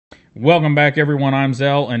Welcome back, everyone. I'm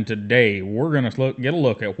Zell, and today we're going to get a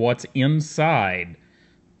look at what's inside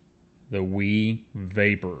the Wii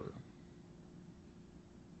Vapor.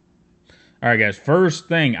 Alright guys, first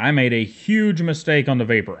thing, I made a huge mistake on the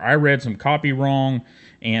Vapor. I read some copy wrong,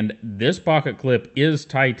 and this pocket clip is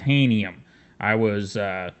titanium. I was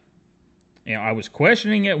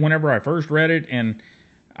questioning it whenever I first read it, and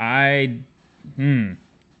I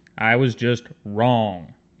was just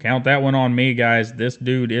wrong. Count that one on me, guys. This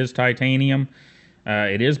dude is titanium.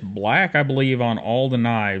 It is black, I believe, on all the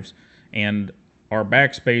knives, and our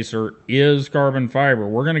backspacer is carbon fiber.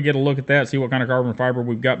 We're going to get a look at that, see what kind of carbon fiber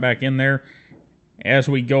we've got back in there as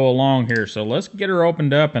we go along here. So let's get her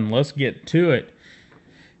opened up and let's get to it.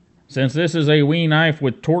 Since this is a Wii knife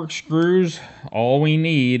with torque screws, all we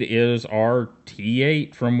need is our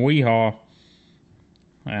T8 from Weehaw.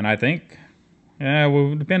 And I think,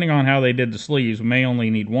 well, depending on how they did the sleeves, we may only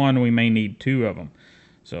need one, we may need two of them.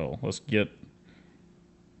 So let's get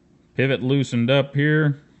pivot loosened up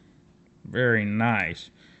here. Very nice.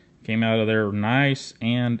 Came out of there nice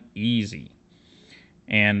and easy.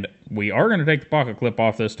 And we are going to take the pocket clip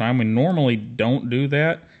off this time. We normally don't do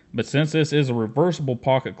that, but since this is a reversible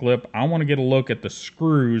pocket clip, I want to get a look at the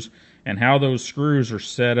screws and how those screws are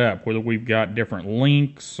set up, whether we've got different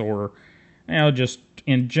links or, just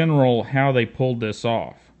in general how they pulled this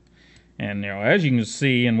off. And as you can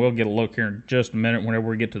see, and we'll get a look here in just a minute whenever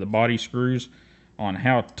we get to the body screws, on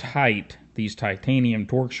how tight these titanium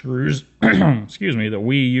torque screws excuse me, that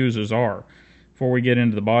Wii uses are. Before we get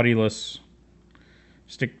into the body, let's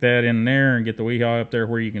stick that in there and get the Weehaw up there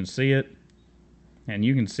where you can see it. And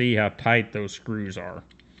you can see how tight those screws are.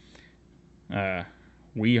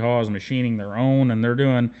 Weehaw's machining their own, and they're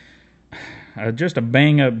doing just a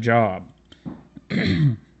bang-up job.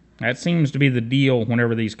 That seems to be the deal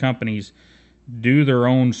whenever these companies do their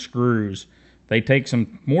own screws. They take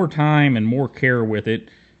some more time and more care with it.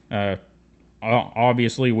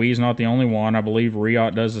 Obviously, Wii's not the only one. I believe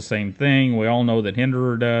Riot does the same thing. We all know that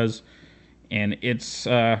Hinderer does. And it's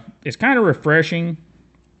kind of refreshing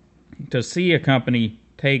to see a company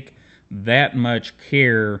take that much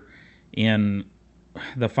care in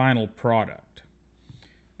the final product.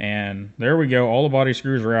 And there we go. All the body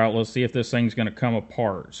screws are out. Let's see if this thing's going to come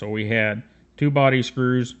apart. So we had two body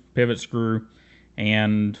screws, pivot screw,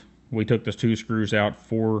 and we took the two screws out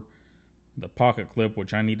for the pocket clip,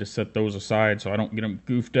 which I need to set those aside so I don't get them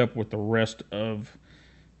goofed up with the rest of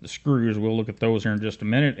the screws. We'll look at those here in just a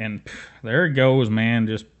minute, and there it goes, man.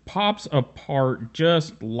 Just pops apart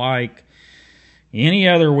just like any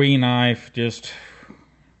other Wii knife. Just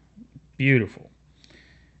beautiful.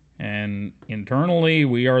 And internally,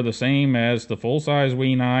 we are the same as the full-size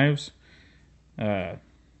Wii knives.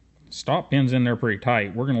 Stop pin's in there pretty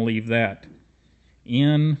tight. We're going to leave that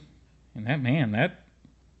in. And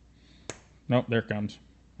nope, there it comes.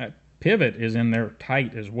 That pivot is in there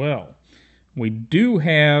tight as well. We do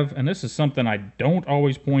have, and this is something I don't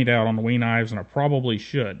always point out on the Wii knives, and I probably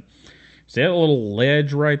should. See that little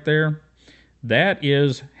ledge right there? That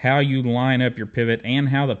is how you line up your pivot and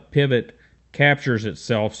how the pivot captures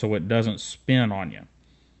itself so it doesn't spin on you.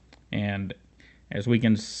 And as we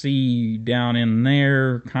can see down in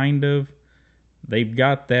there, kind of, they've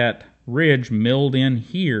got that ridge milled in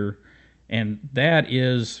here, and that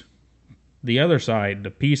is the other side,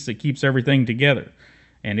 the piece that keeps everything together.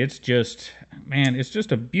 And it's just, man, it's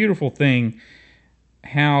just a beautiful thing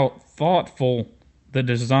how thoughtful the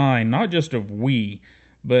design, not just of Wii,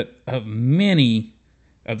 but of many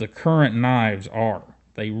of the current knives are.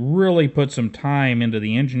 They really put some time into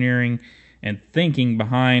the engineering and thinking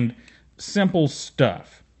behind simple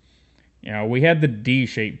stuff. We had the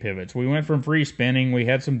D-shaped pivots. We went from free spinning. We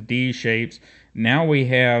had some D-shapes. Now we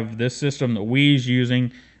have this system that Wii's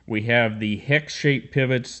using. We have the hex-shaped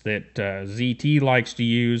pivots that ZT likes to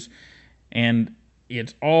use. And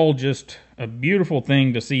it's all just a beautiful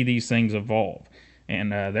thing to see these things evolve.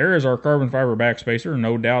 And there is our carbon fiber backspacer.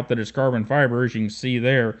 No doubt that it's carbon fiber, as you can see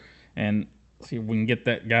there. And see if we can get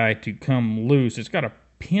that guy to come loose. It's got a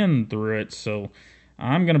pin through it, so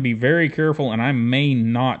I'm going to be very careful, and I may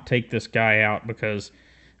not take this guy out because,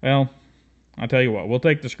 well, I'll tell you what, we'll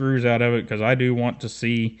take the screws out of it because I do want to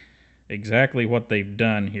see exactly what they've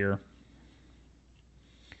done here.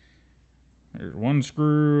 There's one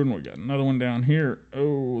screw, and we got another one down here.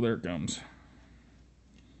 Oh, there it comes.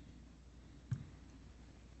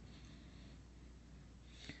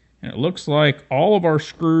 And it looks like all of our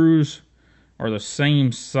screws are the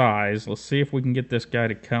same size. Let's see if we can get this guy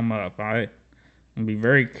to come up. I'm going to be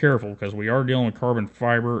very careful because we are dealing with carbon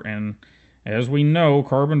fiber, and as we know,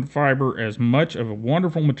 carbon fiber, as much of a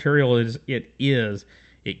wonderful material as it is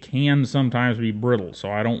it can sometimes be brittle,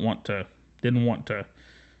 so I didn't want to,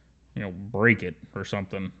 break it or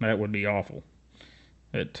something. That would be awful.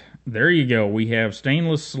 But there you go. We have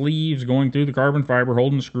stainless sleeves going through the carbon fiber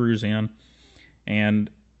holding the screws in. And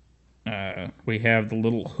we have the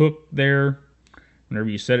little hook there. Whenever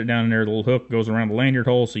you set it down in there, the little hook goes around the lanyard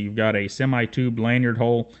hole. So you've got a semi-tube lanyard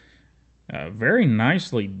hole. Very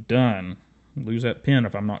nicely done. Lose that pin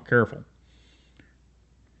if I'm not careful.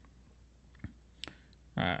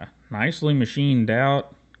 Nicely machined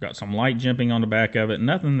out. Got some light jimping on the back of it.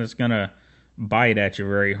 Nothing that's going to bite at you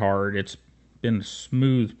very hard. It's been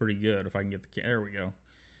smoothed pretty good. If I can get there we go.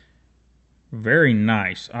 Very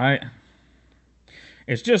nice.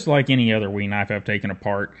 It's just like any other Wee knife I've taken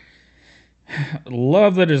apart.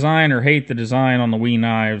 Love the design or hate the design on the Wee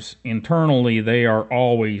knives. Internally, they are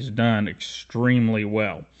always done extremely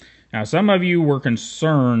well. Now, some of you were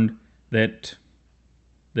concerned that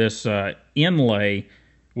this inlay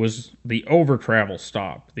was the over travel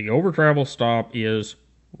stop. The over travel stop is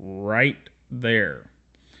right there.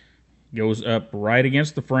 Goes up right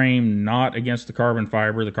against the frame, not against the carbon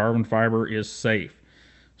fiber. The carbon fiber is safe.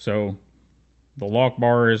 So the lock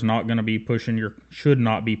bar is not going to be should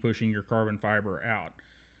not be pushing your carbon fiber out.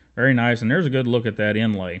 Very nice, and there's a good look at that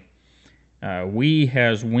inlay. We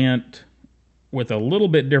has went with a little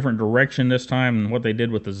bit different direction this time than what they did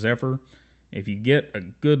with the Zephyr. If you get a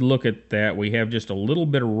good look at that, we have just a little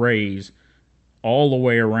bit of raise all the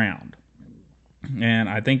way around. And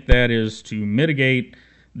I think that is to mitigate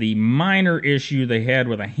the minor issue they had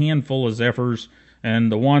with a handful of Zephyrs,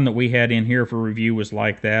 and the one that we had in here for review was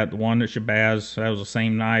like that. The one that Shabazz, that was the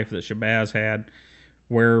same knife that Shabazz had,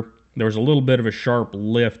 where there was a little bit of a sharp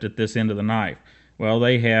lift at this end of the knife. Well,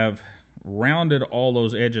 they have rounded all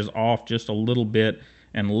those edges off just a little bit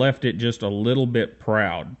and left it just a little bit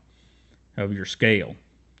proud of your scale.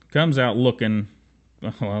 Comes out looking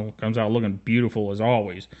beautiful as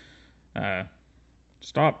always.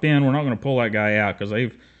 Stop pin, we're not going to pull that guy out because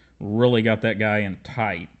they've really got that guy in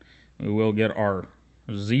tight. We will get our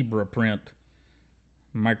zebra print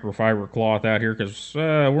microfiber cloth out here because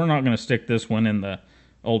we're not going to stick this one in the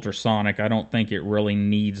ultrasonic. I don't think it really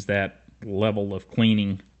needs that level of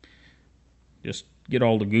cleaning. Just get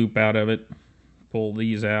all the goop out of it. Pull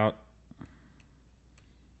these out.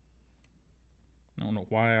 I don't know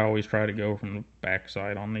why I always try to go from the back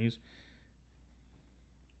side on these.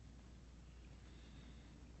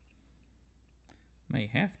 May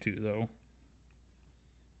have to, though.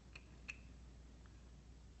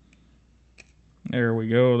 There we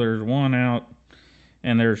go. There's one out.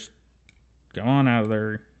 And there's... Come on out of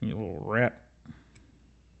there, you little rat.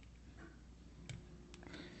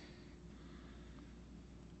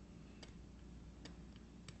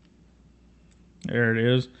 There it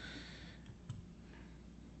is.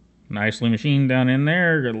 Nicely machined down in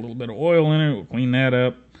there. Got a little bit of oil in it. We'll clean that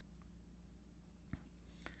up.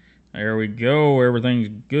 There we go. Everything's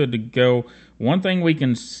good to go. One thing we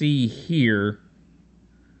can see here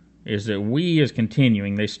is that Wee is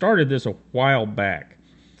continuing. They started this a while back,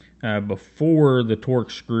 before the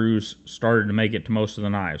torque screws started to make it to most of the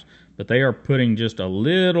knives. But they are putting just a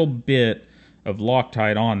little bit of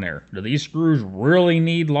Loctite on there. Do these screws really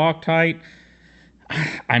need Loctite?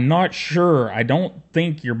 I'm not sure. I don't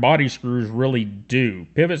think your body screws really do.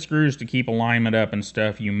 Pivot screws to keep alignment up and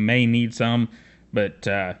stuff, you may need some, but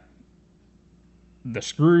the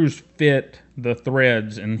screws fit the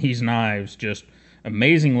threads in these knives just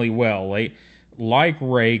amazingly well. They, like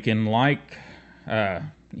Rake and like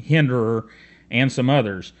Hinderer and some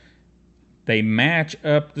others, they match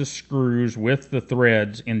up the screws with the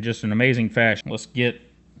threads in just an amazing fashion. Let's get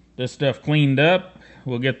this stuff cleaned up.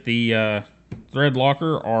 We'll get the thread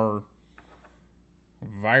locker or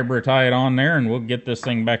Vibratite on there, and we'll get this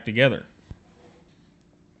thing back together.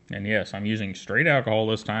 And yes, I'm using straight alcohol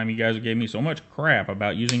this time. You guys gave me so much crap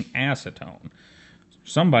about using acetone.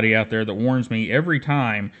 Somebody out there that warns me every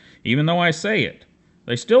time, even though I say it,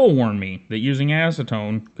 they still warn me that using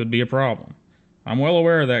acetone could be a problem. I'm well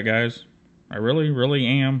aware of that, guys. I really, really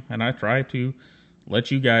am, and I try to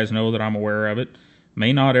let you guys know that I'm aware of it.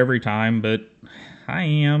 May not every time, but I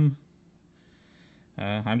am.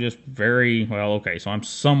 I'm just very, well, okay, so I'm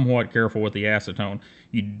somewhat careful with the acetone.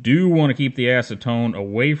 You do want to keep the acetone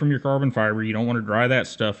away from your carbon fiber. You don't want to dry that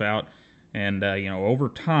stuff out. And, over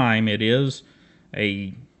time, it is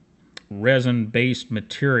a resin-based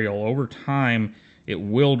material. Over time, it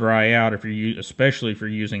will dry out, especially if you're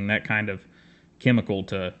using that kind of chemical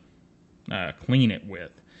to clean it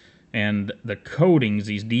with. And the coatings,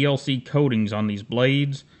 these DLC coatings on these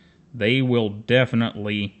blades, they will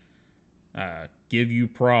definitely give you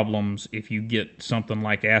problems if you get something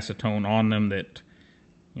like acetone on them that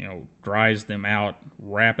dries them out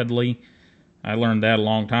rapidly. I learned that a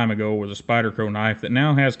long time ago with a Spyderco knife that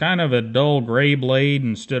now has kind of a dull gray blade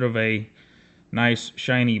instead of a nice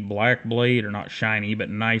shiny black blade, or not shiny, but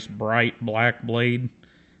nice bright black blade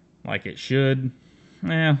like it should.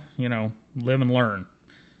 Live and learn.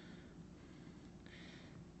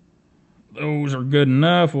 Those are good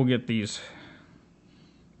enough. We'll get these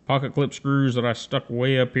pocket clip screws that I stuck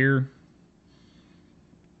way up here.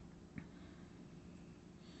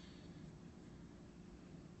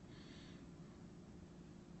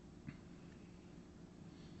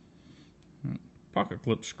 Pocket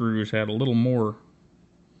clip screws had a little more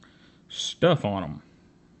stuff on them.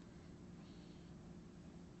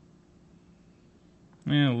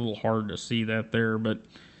 A little hard to see that there, but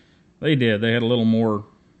they did. They had a little more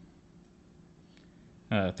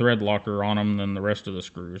thread locker on them than the rest of the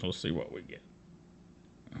screws. Let's see what we get.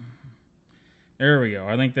 There we go.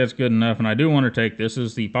 I think that's good enough. And I do want to take, this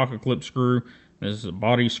is the pocket clip screw. This is a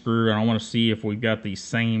body screw. And I want to see if we've got the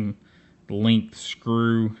same length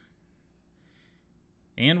screw.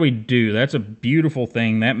 And we do. That's a beautiful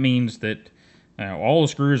thing. That means that all the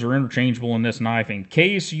screws are interchangeable in this knife in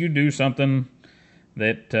case you do something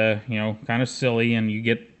that, kind of silly and you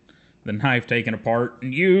get the knife taken apart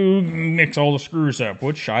and you mix all the screws up,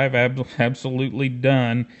 which I've absolutely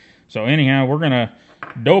done. So anyhow, we're going to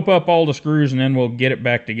dope up all the screws and then we'll get it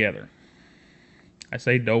back together. I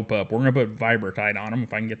say dope up. We're going to put Vibratite on them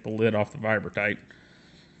if I can get the lid off the Vibratite.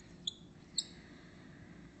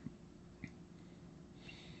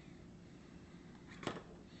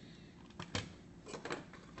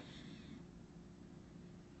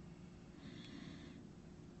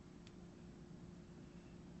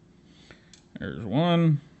 There's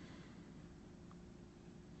one.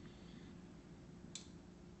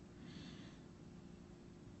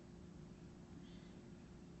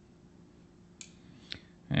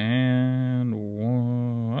 And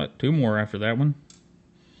one, two more after that one.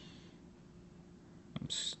 I'm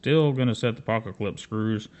still going to set the pocket clip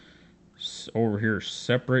screws over here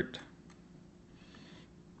separate.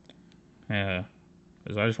 Because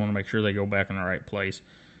I just want to make sure they go back in the right place.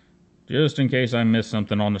 Just in case I miss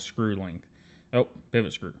something on the screw length. Oh,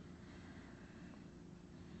 pivot screw.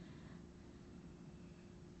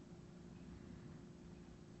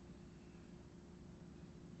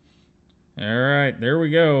 Alright, there we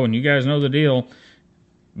go. And you guys know the deal.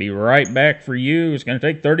 Be right back for you. It's going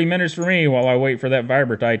to take 30 minutes for me while I wait for that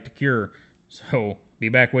Vibratite to cure. So, be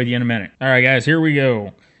back with you in a minute. Alright guys, here we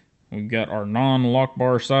go. We've got our non-lock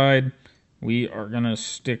bar side. We are going to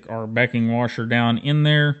stick our backing washer down in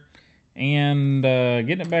there. And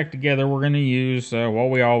getting it back together, we're going to use what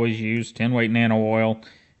we always use, 10-weight nano oil.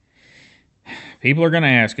 People are going to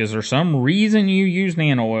ask, is there some reason you use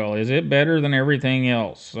nano oil? Is it better than everything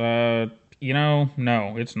else? No,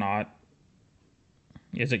 it's not.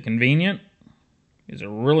 Is it convenient? Is it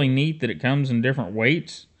really neat that it comes in different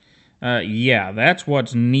weights? Yeah, that's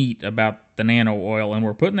what's neat about the nano oil. And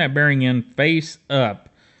we're putting that bearing in face up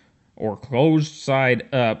or closed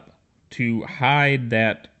side up to hide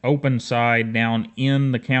that open side down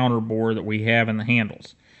in the counter bore that we have in the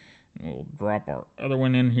handles. We'll drop our other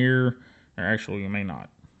one in here. Or actually, we may not.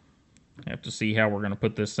 Have to see how we're going to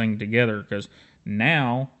put this thing together, because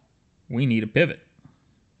now we need a pivot.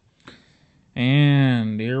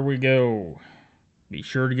 And here we go. Be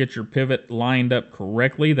sure to get your pivot lined up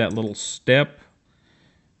correctly. That little step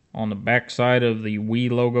on the back side of the WE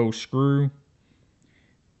logo screw.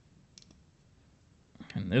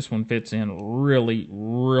 And this one fits in really,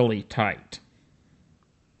 really tight.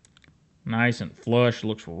 Nice and flush.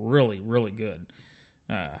 Looks really, really good.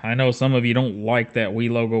 I know some of you don't like that WE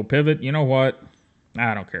logo pivot. You know what?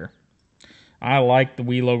 I don't care. I like the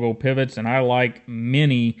WE logo pivots, and I like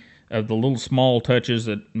many of the little small touches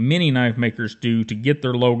that many knife makers do to get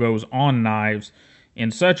their logos on knives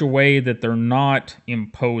in such a way that they're not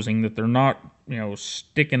imposing, that they're not,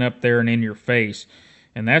 sticking up there and in your face.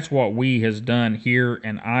 And that's what WE has done here,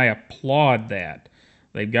 and I applaud that.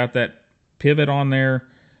 They've got that pivot on there,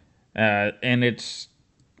 and it's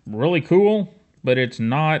really cool, but it's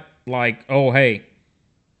not like, oh, hey,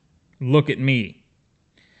 look at me.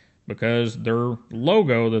 Because their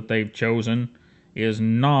logo that they've chosen is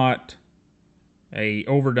not a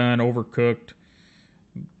overdone, overcooked,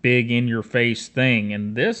 big in-your-face thing.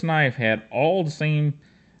 And this knife had all the same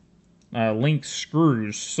length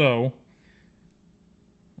screws, so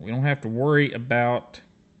we don't have to worry about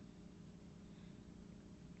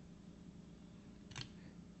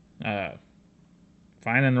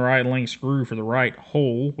finding the right length screw for the right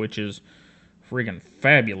hole, which is freaking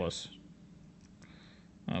fabulous.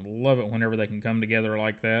 I love it whenever they can come together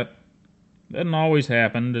like that. Doesn't always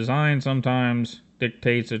happen. Design sometimes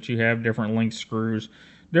dictates that you have different length screws,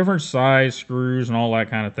 different size screws, and all that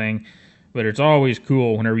kind of thing. But it's always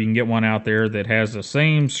cool whenever you can get one out there that has the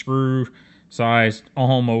same screw size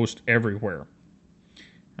almost everywhere.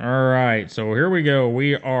 Alright, so here we go.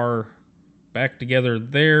 We are back together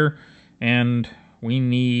there, and we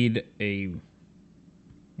need a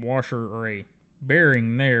washer or a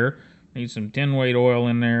bearing there. Need some 10-weight oil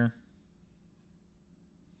in there.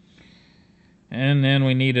 And then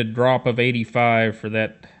we need a drop of 85 for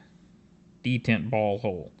that detent ball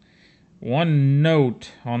hole. One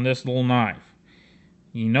note on this little knife.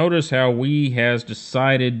 You notice how we has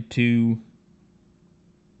decided to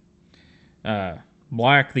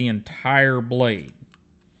black the entire blade.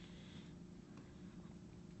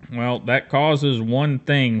 Well, that causes one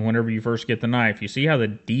thing whenever you first get the knife. You see how the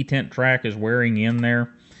detent track is wearing in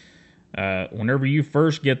there? Whenever you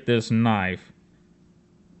first get this knife,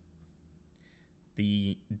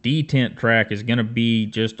 the detent track is going to be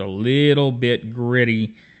just a little bit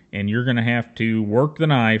gritty, and you're going to have to work the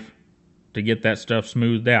knife to get that stuff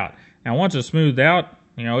smoothed out. Now, once it's smoothed out,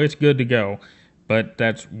 you know, it's good to go. But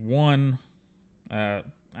that's one, I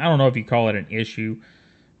don't know if you call it an issue,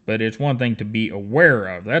 but it's one thing to be aware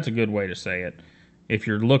of. That's a good way to say it, if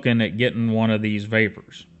you're looking at getting one of these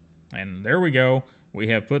vapors. And there we go. We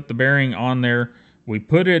have put the bearing on there. We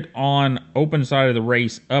put it on open side of the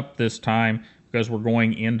race up this time because we're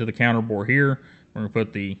going into the counterbore here. We're going to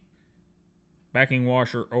put the backing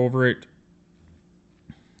washer over it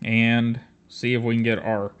and see if we can get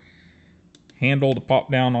our handle to pop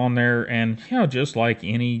down on there. And, you know, just like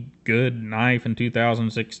any good knife in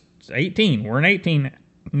 2018, we're in 18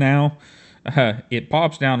 now, it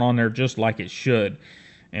pops down on there just like it should.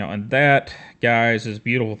 You know, and that, guys, is a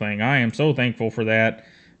beautiful thing. I am so thankful for that,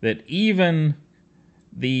 that even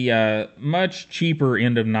the much cheaper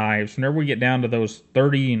end of knives, whenever we get down to those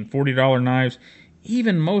 $30 and $40 knives,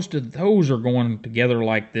 even most of those are going together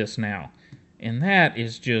like this now. And that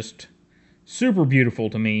is just super beautiful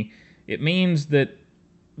to me. It means that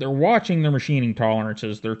they're watching their machining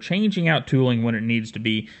tolerances. They're changing out tooling when it needs to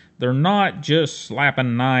be. They're not just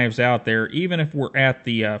slapping knives out there, even if we're at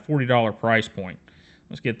the $40 price point.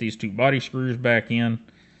 Let's get these two body screws back in.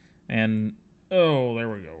 And, oh, there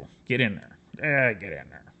we go. Get in there. Yeah, get in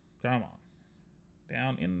there. Come on.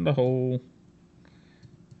 Down in the hole.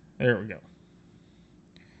 There we go.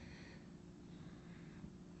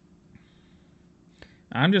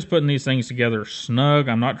 I'm just putting these things together snug.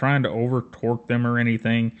 I'm not trying to over-torque them or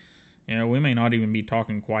anything. You know, we may not even be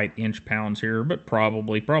talking quite inch-pounds here, but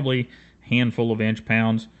probably a handful of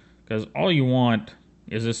inch-pounds, because all you want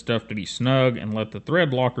is this stuff to be snug and let the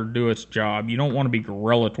thread locker do its job. You don't want to be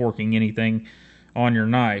gorilla torquing anything on your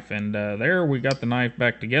knife. And there we got the knife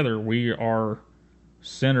back together. We are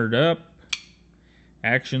centered up.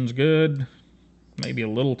 Action's good. Maybe a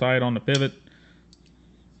little tight on the pivot.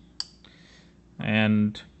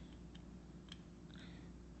 And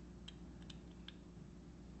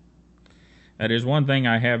that is one thing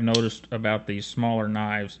I have noticed about these smaller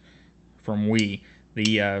knives from WE.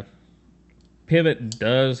 The pivot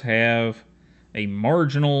does have a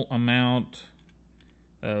marginal amount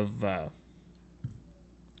of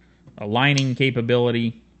aligning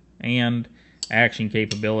capability and action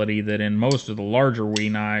capability that in most of the larger WE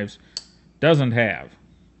knives doesn't have.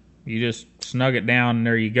 You just snug it down and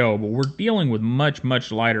there you go. But we're dealing with much,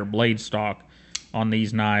 much lighter blade stock on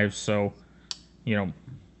these knives, so, you know,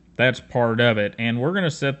 that's part of it. And we're going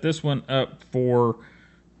to set this one up for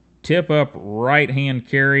tip-up right-hand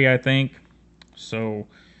carry, I think. So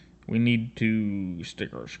we need to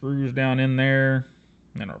stick our screws down in there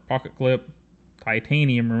and our pocket clip.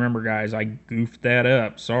 Titanium, remember, guys, I goofed that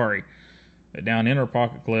up. Sorry. But down in our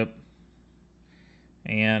pocket clip.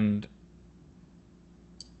 And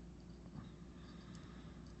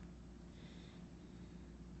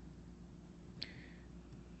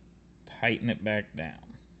tighten it back down.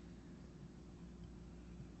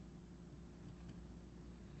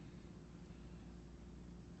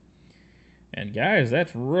 And guys,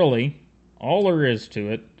 that's really all there is to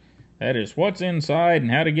it. That is what's inside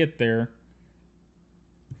and how to get there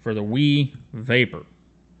for the WE Vapor.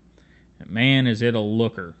 And man, is it a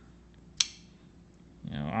looker.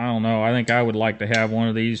 You know, I don't know. I think I would like to have one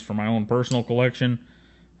of these for my own personal collection.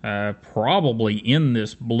 Probably in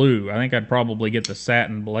this blue. I think I'd probably get the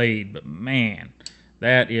satin blade, but man,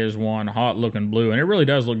 that is one hot looking blue, and it really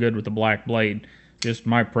does look good with the black blade. Just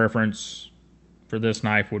my preference for this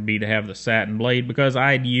knife would be to have the satin blade because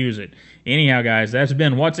I'd use it. Anyhow, guys, that's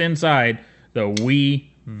been what's inside the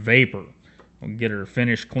WE Vapor. We'll get her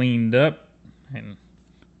finished, cleaned up, and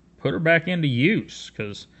put her back into use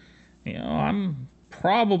because You know, I'm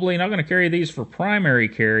probably not going to carry these for primary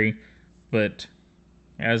carry, but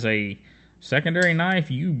as a secondary knife,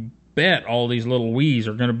 you bet all these little wees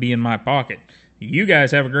are going to be in my pocket. You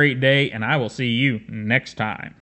guys have a great day, and I will see you next time.